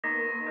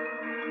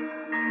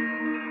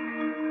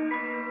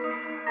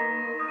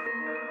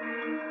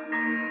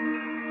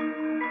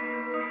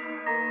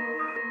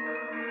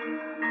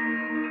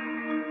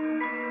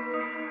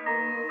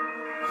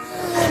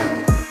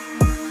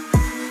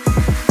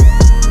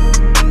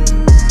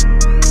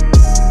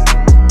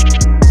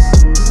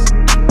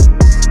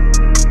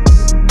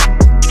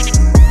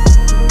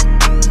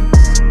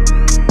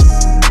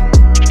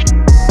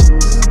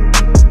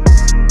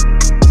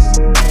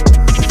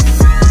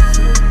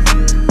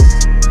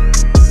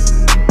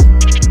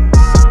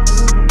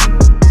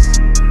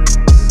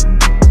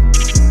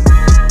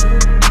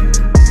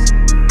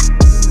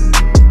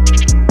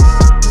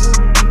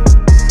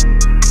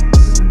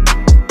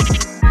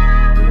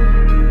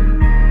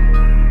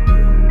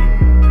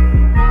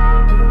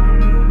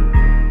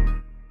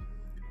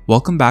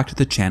Welcome back to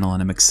the channel,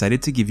 and I'm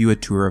excited to give you a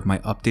tour of my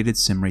updated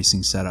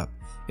SimRacing setup.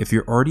 If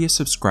you're already a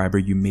subscriber,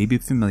 you may be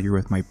familiar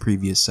with my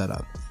previous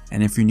setup,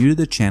 and if you're new to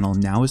the channel,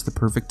 now is the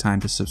perfect time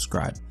to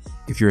subscribe.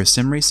 If you're a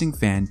SimRacing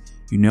fan,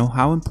 you know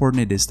how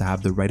important it is to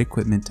have the right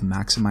equipment to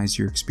maximize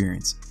your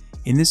experience.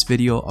 In this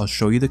video, I'll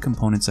show you the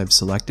components I've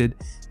selected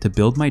to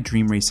build my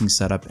dream racing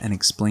setup and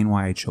explain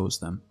why I chose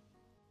them.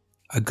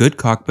 A good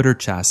cockpit or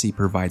chassis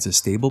provides a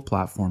stable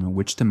platform in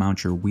which to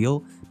mount your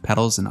wheel,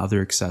 pedals, and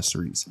other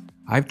accessories.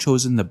 I've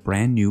chosen the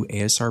brand new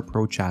ASR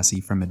Pro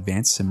chassis from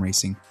Advanced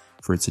SimRacing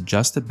for its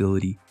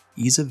adjustability,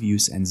 ease of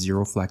use, and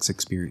zero flex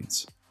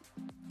experience.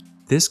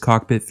 This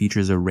cockpit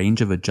features a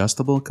range of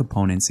adjustable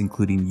components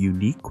including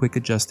unique quick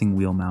adjusting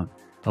wheel mount,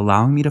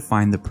 allowing me to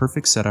find the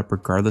perfect setup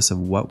regardless of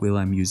what wheel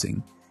I'm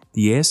using.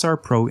 The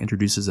ASR Pro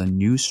introduces a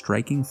new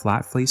striking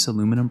flat face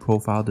aluminum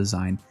profile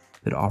design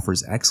that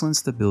offers excellent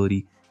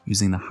stability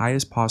using the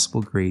highest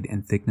possible grade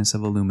and thickness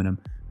of aluminum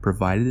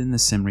provided in the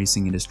sim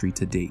racing industry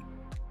to date.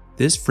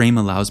 This frame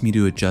allows me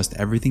to adjust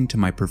everything to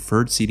my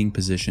preferred seating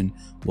position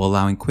while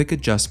allowing quick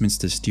adjustments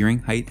to steering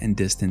height and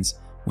distance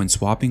when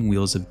swapping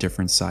wheels of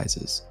different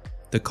sizes.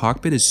 The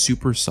cockpit is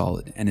super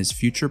solid and is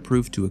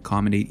future-proof to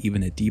accommodate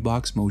even a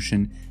D-box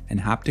motion and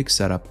haptic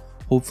setup,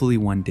 hopefully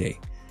one day.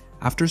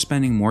 After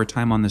spending more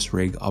time on this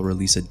rig, I'll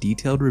release a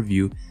detailed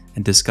review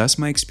and discuss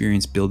my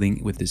experience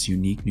building with this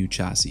unique new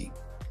chassis.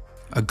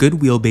 A good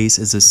wheelbase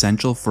is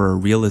essential for a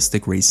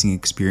realistic racing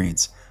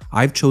experience.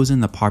 I've chosen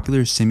the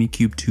popular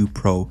simucube 2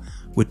 Pro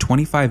with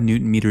 25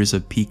 Nm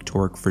of peak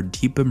torque for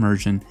deep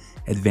immersion,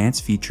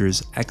 advanced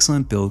features,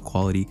 excellent build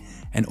quality,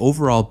 and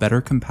overall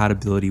better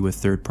compatibility with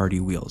third-party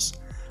wheels.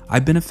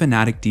 I've been a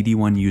fanatic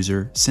DD1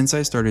 user since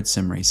I started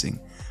sim racing.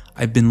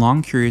 I've been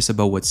long curious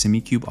about what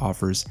simucube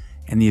offers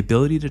and the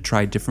ability to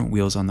try different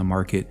wheels on the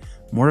market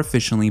more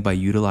efficiently by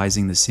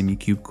utilizing the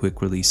simucube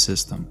quick release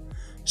system.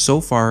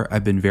 So far,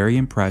 I've been very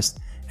impressed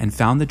and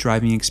found the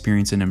driving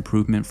experience an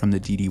improvement from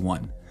the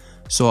DD1.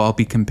 So I'll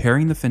be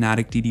comparing the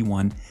Fanatic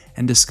DD1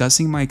 and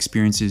discussing my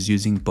experiences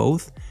using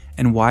both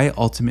and why I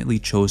ultimately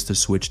chose to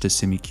switch to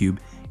simucube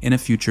in a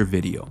future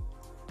video.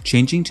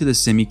 Changing to the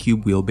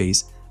simucube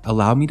wheelbase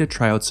allowed me to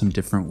try out some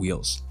different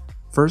wheels.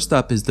 First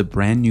up is the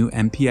brand new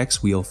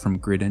MPX wheel from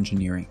Grid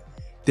Engineering.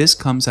 This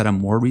comes at a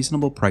more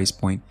reasonable price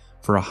point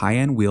for a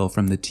high-end wheel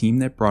from the team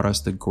that brought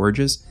us the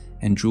gorgeous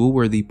and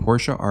jewel-worthy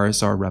Porsche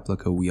RSR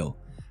replica wheel.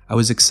 I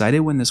was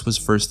excited when this was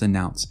first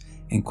announced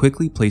and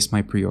quickly placed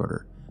my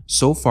pre-order.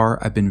 So far,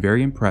 I've been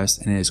very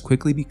impressed and it has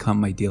quickly become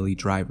my daily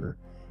driver.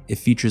 It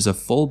features a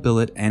full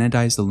billet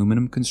anodized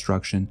aluminum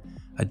construction,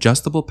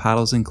 adjustable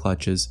paddles and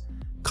clutches,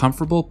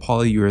 comfortable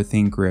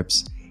polyurethane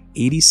grips,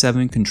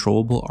 87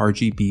 controllable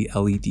RGB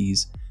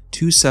LEDs,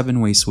 2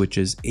 7-way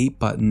switches, 8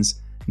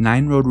 buttons,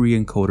 9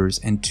 rotary encoders,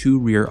 and 2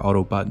 rear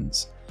auto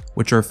buttons,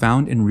 which are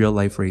found in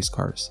real-life race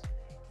cars.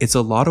 It's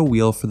a lot of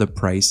wheel for the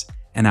price,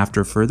 and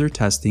after further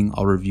testing,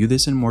 I'll review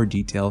this in more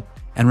detail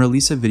and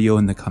release a video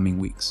in the coming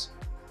weeks.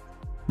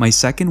 My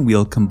second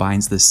wheel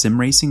combines the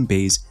SimRacing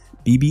Bay's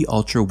BB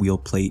Ultra wheel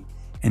plate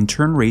and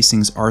Turn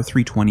Racing's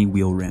R320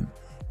 wheel rim.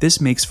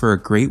 This makes for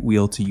a great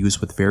wheel to use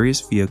with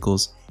various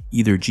vehicles,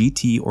 either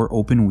GT or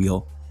open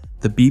wheel.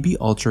 The BB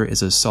Ultra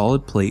is a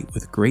solid plate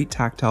with great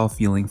tactile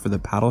feeling for the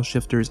paddle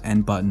shifters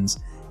and buttons,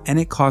 and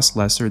it costs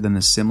lesser than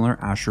the similar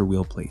Asher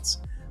wheel plates.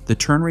 The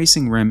Turn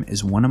Racing rim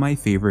is one of my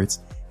favorites.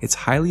 It's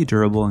highly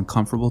durable and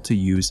comfortable to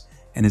use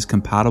and is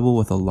compatible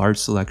with a large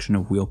selection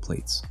of wheel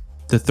plates.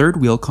 The third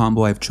wheel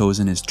combo I've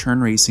chosen is Turn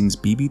Racing's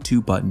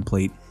BB2 button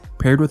plate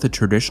paired with a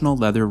traditional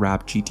leather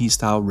wrapped GT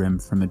style rim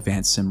from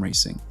Advanced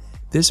SimRacing.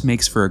 This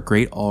makes for a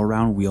great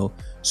all-around wheel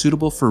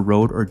suitable for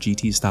road or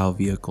GT style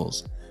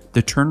vehicles.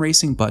 The Turn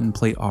Racing button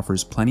plate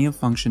offers plenty of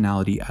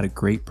functionality at a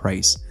great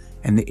price,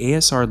 and the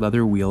ASR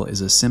leather wheel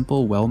is a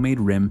simple, well-made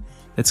rim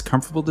that's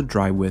comfortable to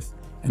drive with,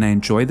 and I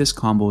enjoy this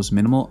combo's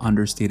minimal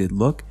understated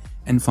look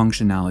and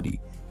functionality,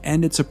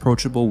 and its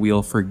approachable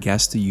wheel for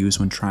guests to use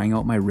when trying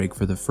out my rig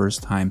for the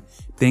first time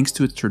thanks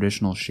to its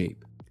traditional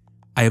shape.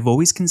 I have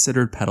always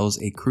considered pedals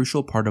a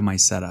crucial part of my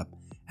setup,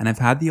 and I've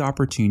had the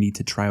opportunity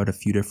to try out a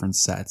few different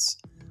sets.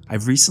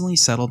 I've recently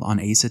settled on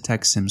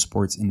asetek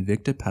SimSport's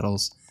Invicta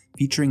pedals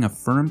featuring a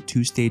firm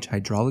 2-stage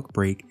hydraulic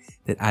brake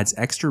that adds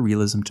extra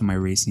realism to my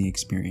racing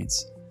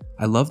experience.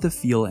 I love the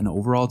feel and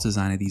overall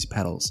design of these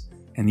pedals,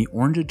 and the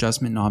orange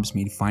adjustment knobs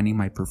made finding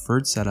my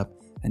preferred setup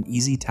an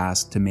easy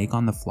task to make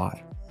on the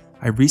fly.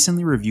 I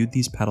recently reviewed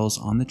these pedals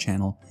on the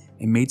channel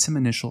and made some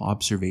initial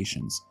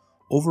observations.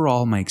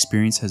 Overall, my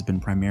experience has been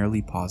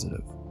primarily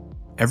positive.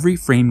 Every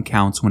frame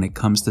counts when it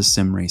comes to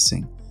sim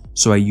racing,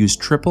 so I use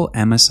triple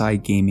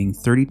MSI Gaming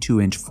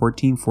 32-inch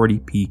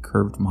 1440p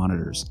curved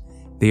monitors.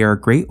 They are a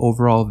great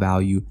overall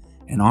value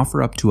and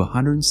offer up to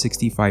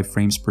 165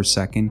 frames per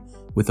second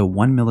with a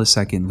 1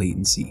 millisecond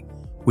latency,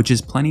 which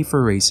is plenty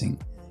for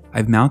racing.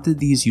 I've mounted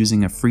these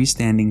using a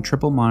freestanding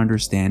triple monitor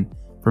stand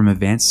from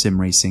Advanced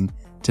SimRacing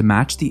to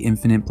match the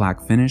infinite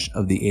black finish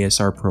of the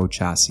ASR Pro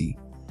chassis.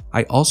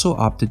 I also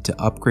opted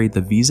to upgrade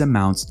the Visa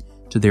mounts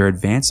to their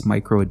advanced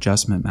micro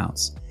adjustment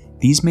mounts.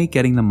 These make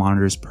getting the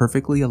monitors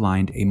perfectly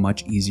aligned a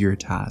much easier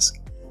task.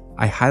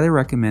 I highly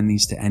recommend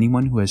these to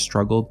anyone who has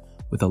struggled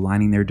with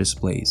aligning their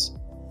displays.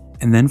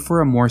 And then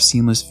for a more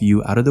seamless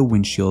view out of the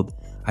windshield,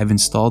 I've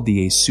installed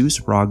the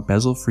Asus ROG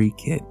bezel-free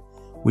kit,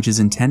 which is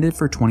intended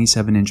for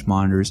 27-inch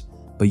monitors,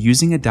 but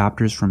using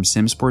adapters from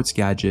SimSports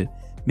Gadget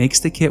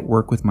makes the kit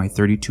work with my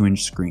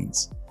 32-inch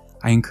screens.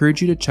 I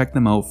encourage you to check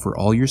them out for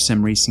all your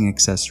SimRacing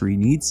accessory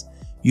needs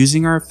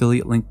using our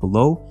affiliate link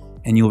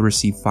below, and you'll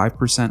receive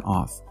 5%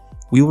 off.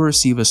 We will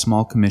receive a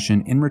small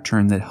commission in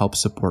return that helps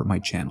support my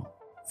channel.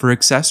 For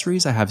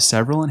accessories, I have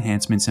several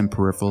enhancements and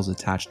peripherals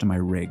attached to my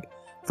rig.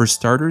 For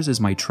starters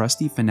is my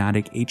trusty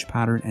Fanatic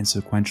H-pattern and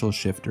sequential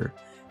shifter.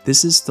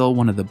 This is still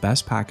one of the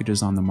best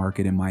packages on the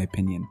market in my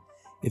opinion.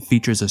 It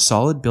features a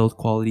solid build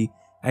quality,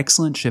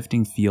 excellent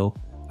shifting feel,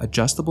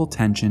 adjustable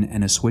tension,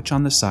 and a switch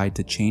on the side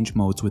to change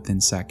modes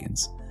within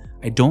seconds.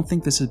 I don't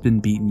think this has been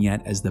beaten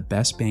yet as the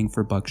best bang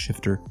for buck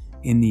shifter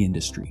in the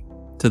industry.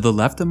 To the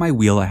left of my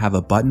wheel I have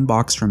a button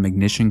box from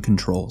Ignition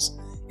Controls.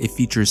 It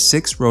features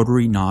 6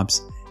 rotary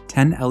knobs,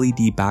 10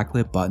 LED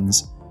backlit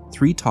buttons,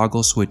 3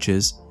 toggle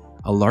switches,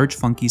 a large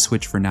funky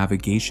switch for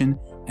navigation,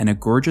 and a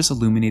gorgeous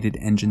illuminated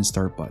engine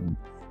start button.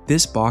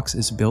 This box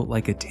is built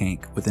like a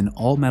tank with an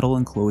all metal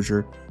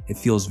enclosure. It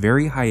feels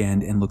very high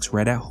end and looks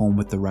right at home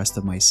with the rest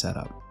of my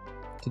setup.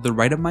 To the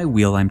right of my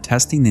wheel I'm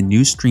testing the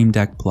new Stream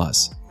Deck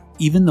Plus.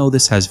 Even though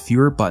this has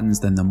fewer buttons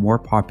than the more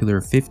popular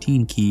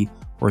 15 key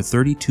or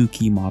 32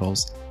 key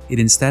models, it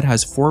instead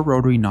has 4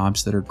 rotary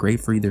knobs that are great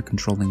for either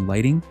controlling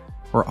lighting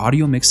or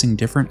audio mixing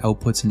different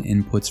outputs and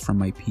inputs from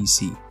my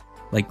PC,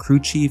 like Crew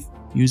Chief,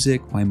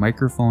 music, my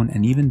microphone,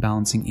 and even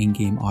balancing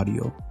in-game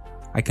audio.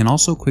 I can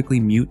also quickly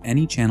mute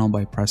any channel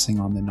by pressing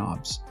on the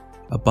knobs.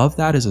 Above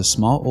that is a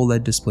small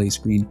OLED display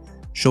screen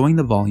showing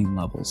the volume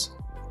levels.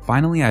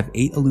 Finally, I have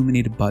 8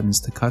 illuminated buttons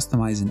to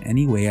customize in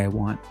any way I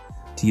want,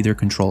 to either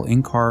control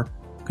in-car,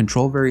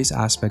 control various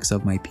aspects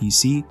of my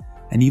PC,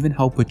 and even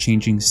help with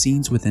changing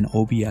scenes within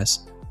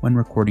OBS when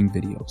recording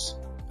videos.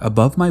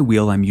 Above my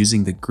wheel I'm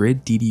using the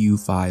Grid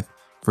DDU5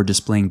 for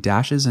displaying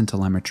dashes and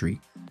telemetry.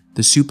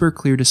 The super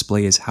clear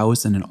display is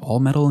housed in an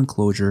all-metal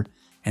enclosure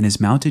and is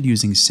mounted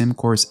using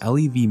SimCore's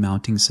LEV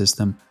mounting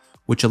system,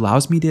 which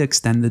allows me to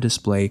extend the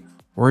display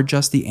or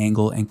adjust the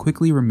angle and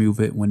quickly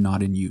remove it when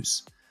not in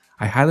use.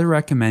 I highly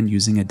recommend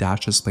using a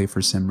dash display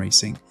for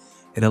SimRacing.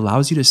 It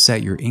allows you to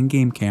set your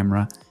in-game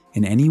camera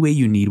in any way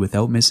you need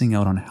without missing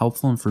out on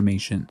helpful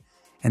information,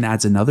 and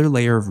adds another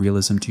layer of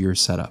realism to your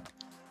setup.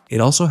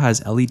 It also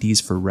has LEDs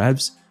for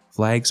revs,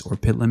 flags, or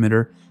pit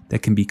limiter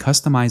that can be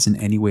customized in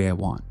any way I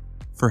want.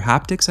 For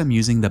haptics I'm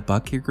using the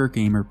Buttkicker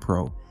Gamer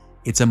Pro.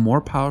 It's a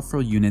more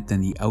powerful unit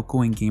than the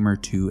outgoing Gamer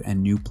 2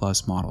 and New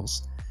Plus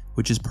models,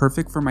 which is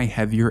perfect for my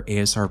heavier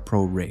ASR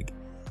Pro rig.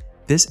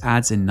 This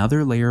adds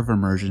another layer of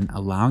immersion,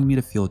 allowing me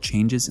to feel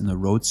changes in the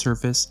road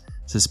surface,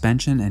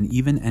 suspension, and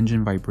even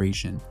engine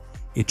vibration.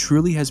 It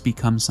truly has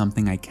become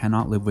something I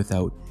cannot live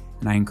without,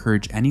 and I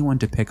encourage anyone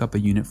to pick up a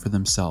unit for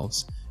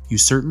themselves. You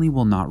certainly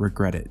will not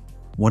regret it.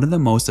 One of the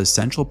most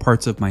essential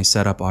parts of my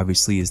setup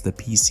obviously is the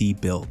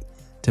PC build.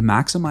 To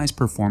maximize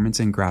performance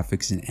and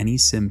graphics in any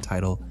sim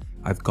title,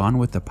 I've gone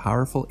with the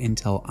powerful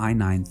Intel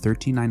i9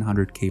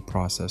 13900K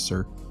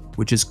processor,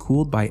 which is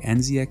cooled by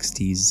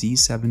NZXT's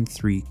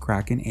Z7 III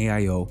Kraken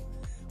AIO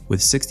with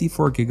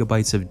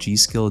 64GB of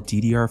G-Skill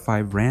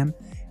DDR5 RAM,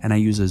 and I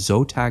use a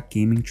Zotac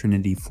Gaming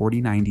Trinity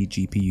 4090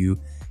 GPU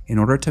in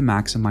order to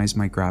maximize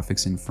my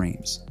graphics and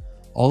frames.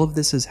 All of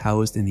this is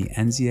housed in the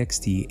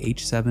NZXT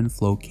H7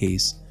 Flow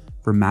case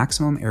for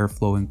maximum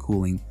airflow and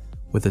cooling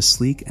with a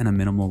sleek and a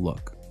minimal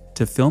look.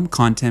 To film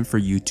content for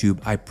YouTube,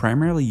 I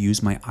primarily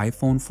use my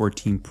iPhone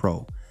 14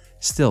 Pro.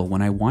 Still,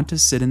 when I want to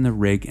sit in the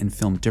rig and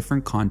film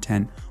different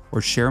content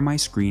or share my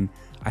screen,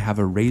 I have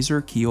a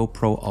Razer Kiyo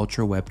Pro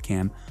Ultra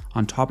webcam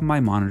on top of my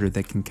monitor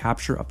that can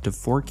capture up to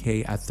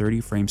 4K at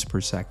 30 frames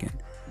per second.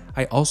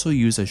 I also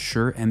use a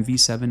Shure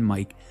MV7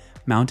 mic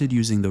mounted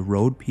using the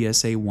Rode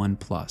PSA-1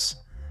 Plus.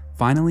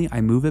 Finally, I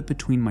move it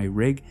between my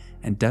rig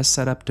and desk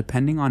setup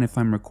depending on if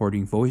I'm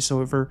recording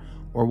voiceover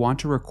or want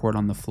to record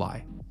on the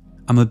fly.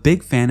 I'm a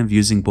big fan of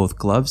using both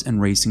gloves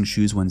and racing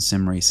shoes when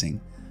sim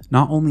racing.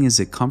 Not only is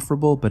it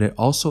comfortable, but it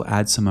also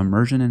adds some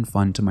immersion and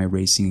fun to my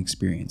racing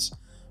experience.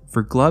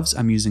 For gloves,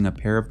 I'm using a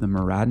pair of the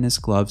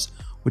Muradness gloves,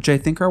 which I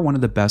think are one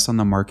of the best on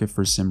the market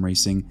for sim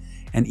racing,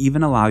 and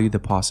even allow you the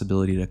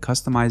possibility to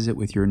customize it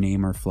with your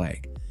name or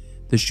flag.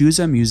 The shoes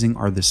I'm using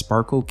are the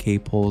Sparko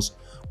K-poles,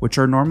 which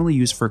are normally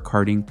used for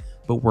karting,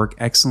 but work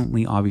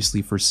excellently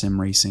obviously for sim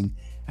racing,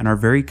 and are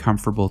very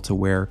comfortable to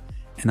wear,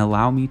 and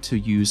allow me to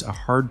use a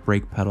hard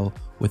brake pedal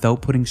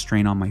without putting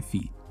strain on my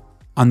feet.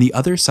 On the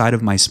other side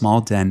of my small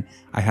den,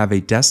 I have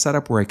a desk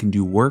setup where I can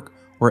do work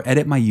or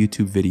edit my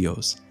YouTube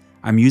videos.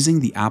 I'm using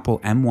the Apple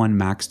M1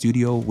 Mac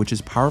Studio, which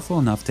is powerful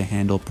enough to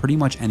handle pretty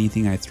much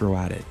anything I throw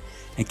at it,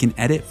 and can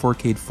edit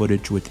 4K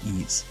footage with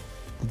ease.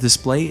 The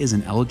display is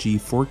an LG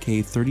 4K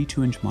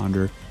 32-inch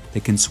monitor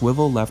that can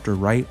swivel left or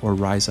right or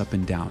rise up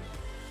and down.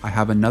 I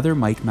have another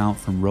mic mount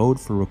from Rode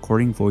for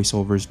recording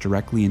voiceovers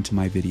directly into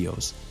my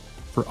videos.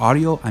 For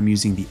audio, I'm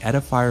using the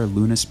Edifier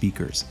Luna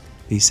speakers.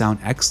 They sound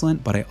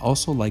excellent, but I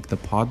also like the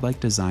pod-like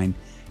design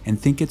and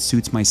think it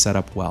suits my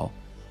setup well.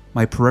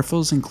 My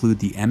peripherals include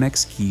the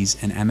MX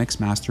keys and MX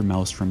Master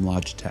mouse from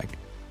Logitech.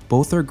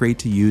 Both are great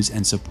to use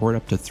and support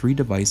up to 3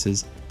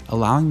 devices,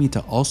 allowing me to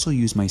also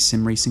use my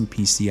SimRacing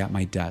PC at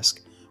my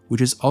desk,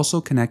 which is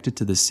also connected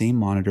to the same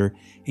monitor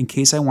in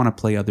case I want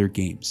to play other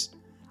games.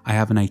 I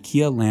have an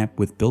IKEA lamp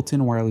with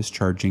built-in wireless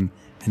charging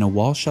and a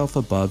wall shelf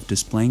above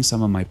displaying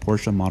some of my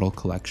Porsche model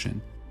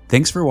collection.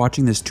 Thanks for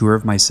watching this tour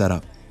of my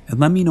setup, and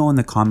let me know in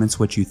the comments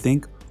what you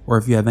think or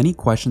if you have any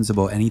questions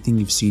about anything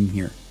you've seen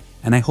here,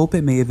 and I hope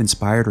it may have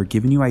inspired or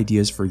given you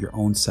ideas for your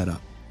own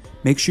setup.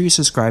 Make sure you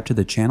subscribe to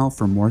the channel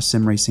for more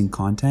SimRacing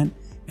content,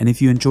 and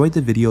if you enjoyed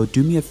the video,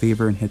 do me a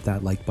favor and hit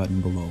that like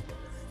button below.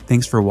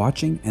 Thanks for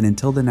watching, and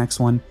until the next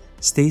one,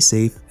 stay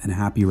safe and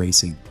happy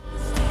racing.